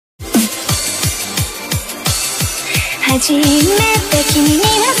初めて君には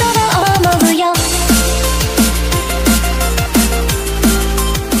そう思うよ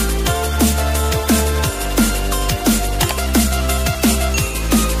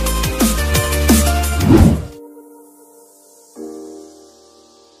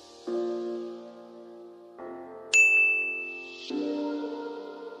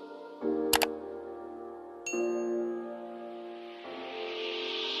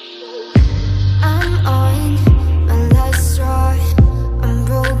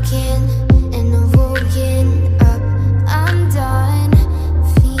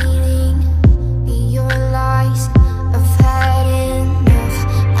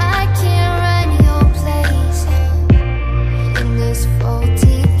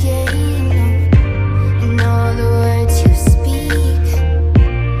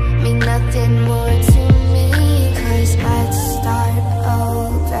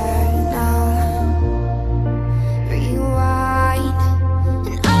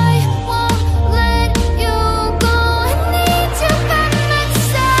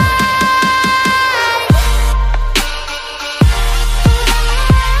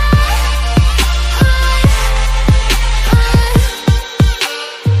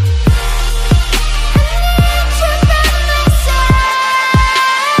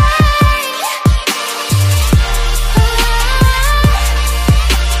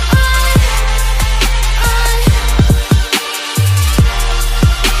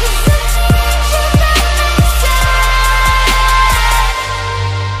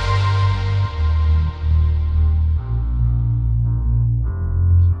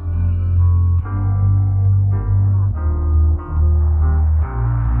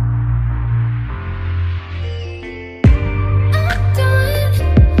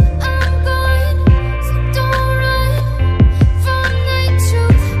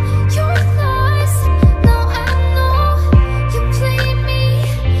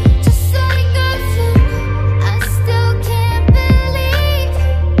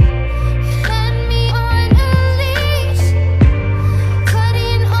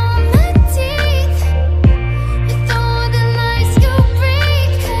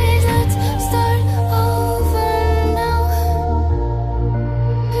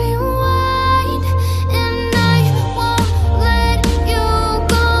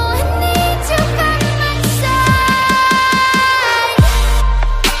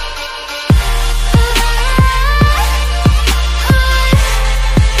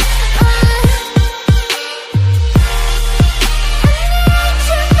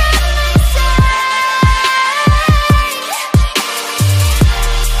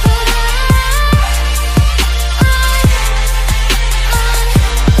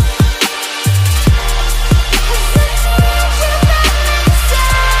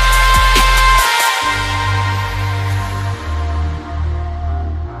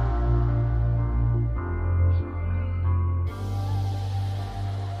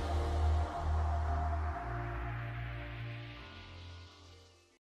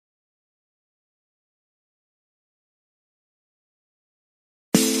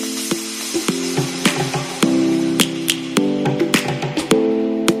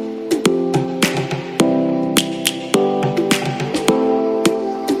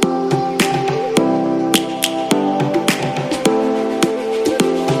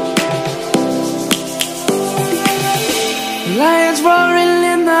Lions roaring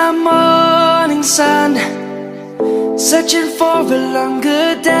in the morning sun, searching for a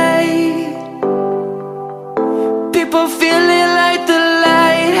longer day. People feeling like the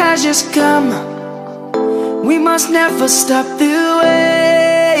light has just come. We must never stop the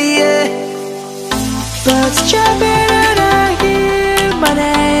way. Birds jumping and I hear my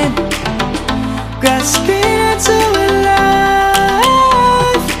name, grasping into a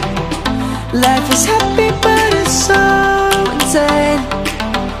life. Life is happy but it's so insane.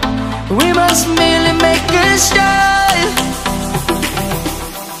 We must merely make a start.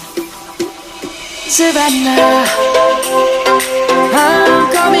 Savannah,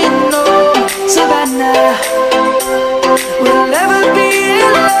 I'm coming home. Savannah, we'll never be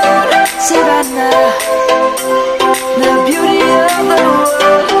alone. Savannah, the beauty of the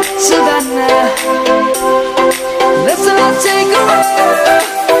world. Savannah, let's all take a walk.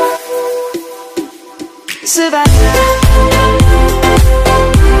 Savannah.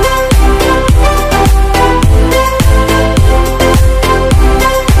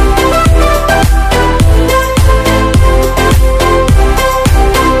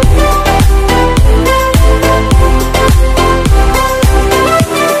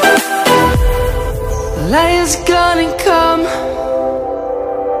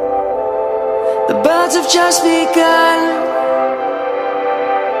 The birds have just begun.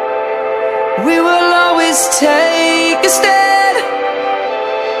 We will always take a stand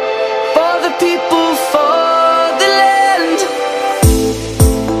for the people, for the land.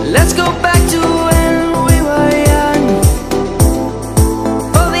 Let's go back to when we were young.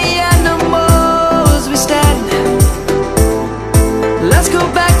 For the animals we stand. Let's go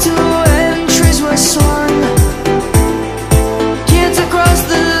back to when trees were swung. Kids across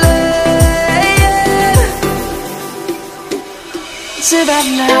the land.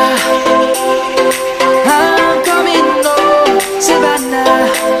 Savannah, I'm coming home. Savannah,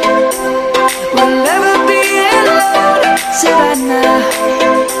 we'll never be alone. Savannah,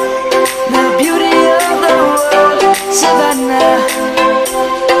 the beauty of the world. Savannah,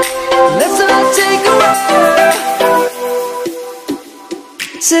 let's all take a walk.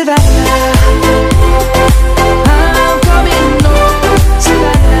 Savannah, I'm coming home.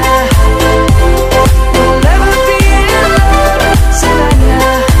 Savannah, we'll never be alone. Savannah,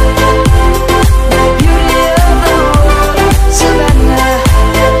 the beauty of the world. Savannah,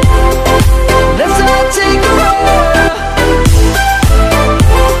 let's all take a walk.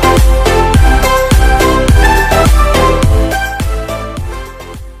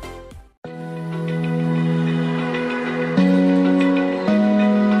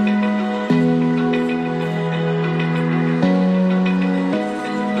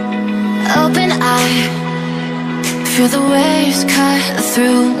 Open eye, feel the waves cut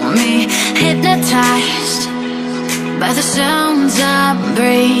through me. Hypnotized by the sounds I'm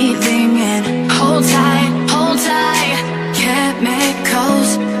breathing in. Hold tight, hold tight. Chemicals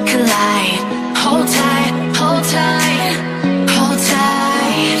collide. Hold tight, hold tight, hold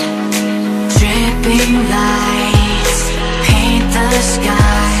tight. Dripping lights paint the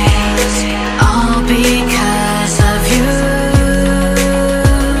skies, all because of you.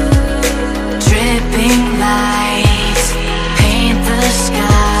 Dripping lights paint the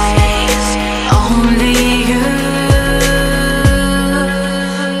skies, only you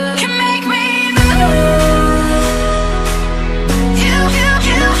can make me move. You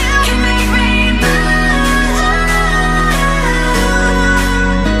can make me move.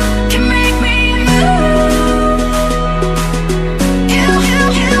 Can make me move. You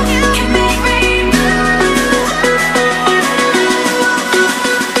can make me move.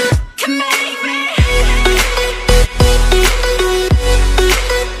 Can make me.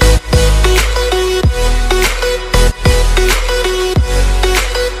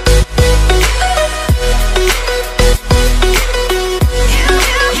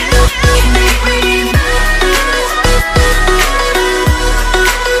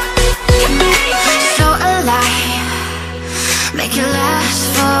 So alive, make it last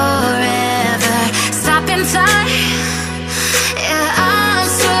forever. Stop in time, yeah, I'm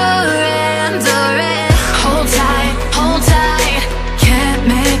surrendering. Hold tight,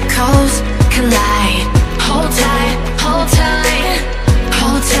 chemicals collide. Hold tight, hold tight,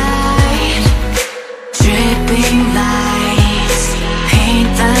 hold tight. Dripping lights paint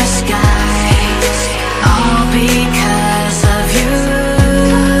the skies, all because of you.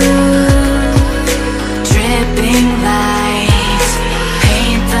 Dripping lights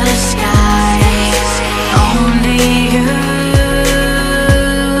paint the skies, only you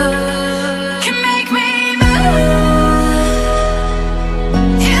can make me move.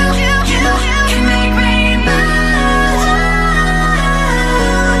 You can make me move.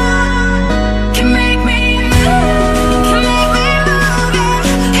 Can make me move. Can make me move.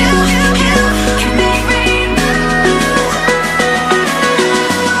 You can make me move.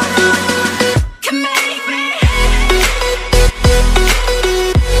 Can make me.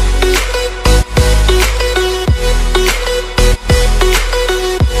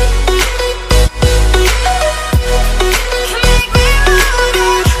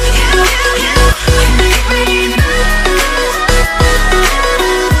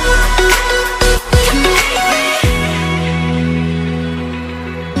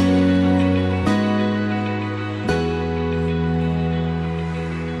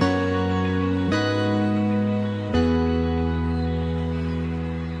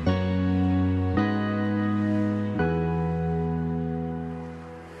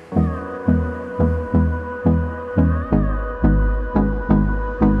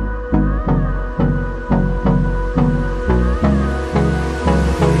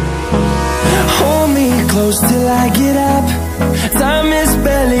 Hold me close till I get up. Time is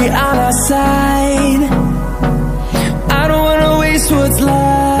barely on our side. I don't wanna waste what's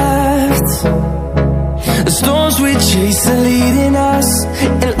left. The storms we chase are leading us,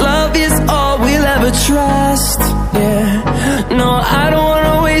 and love is all we'll ever trust. Yeah, no, I don't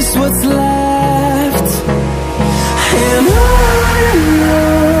wanna waste what's left.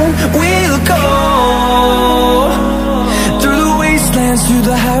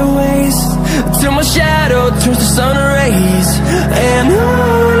 through the highways, till my shadow turns to sun rays. And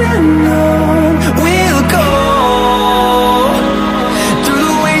on we'll go, through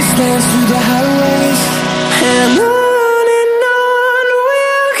the wastelands, through the highways. And on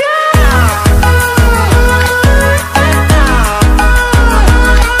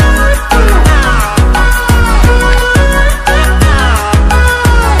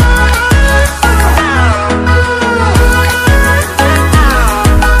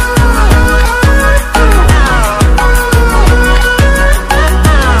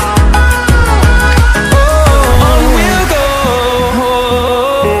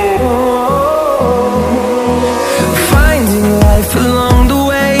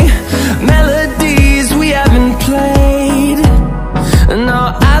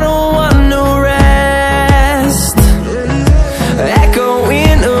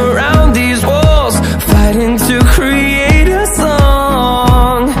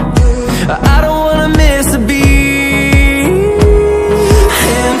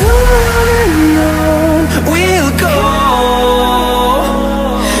we'll go.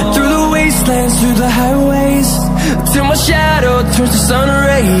 Through the highways, till my shadow turns to sun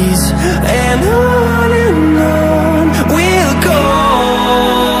rays. And on we'll go,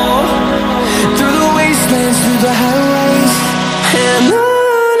 through the wastelands, through the highways. And on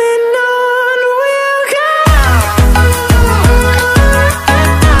we'll go.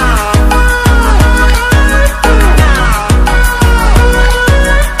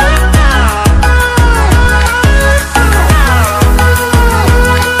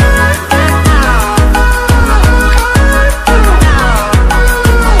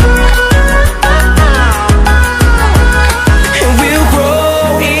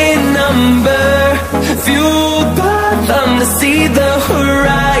 See the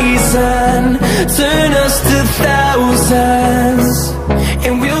horizon, turn us to thousands,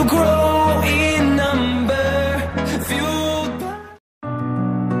 and we'll grow in number, fueled by...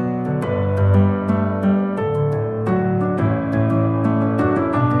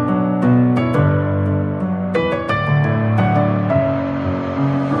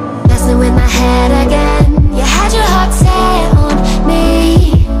 Messing with my head again. You had your heart set on me,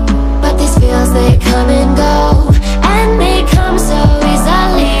 but these feels, they come and go. And they come so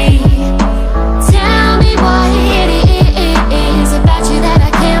easily. Tell me what it is about you that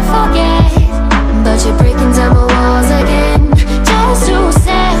I can't forget. But you're breaking down my walls again, just to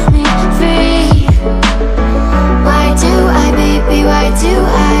set me free. Why do I, baby, why do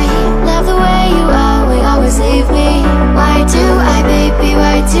I love the way you always leave me? Why do I, baby,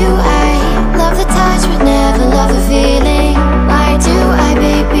 why do I love the touch but never love the feeling? Why do I,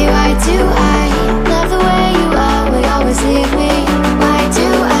 baby, why do I love the way you always leave me? Why do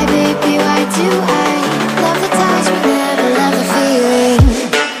I, baby, why do I love the touch but never love the feeling?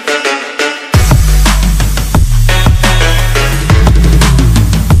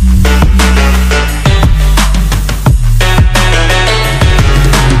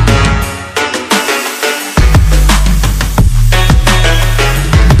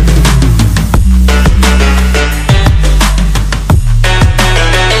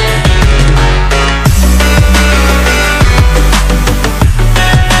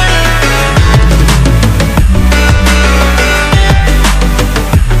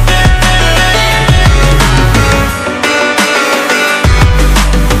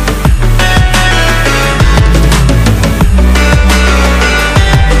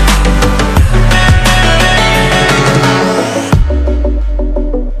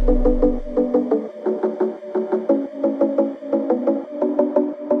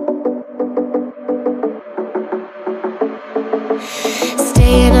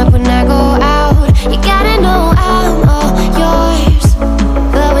 Staying up when I go out, you gotta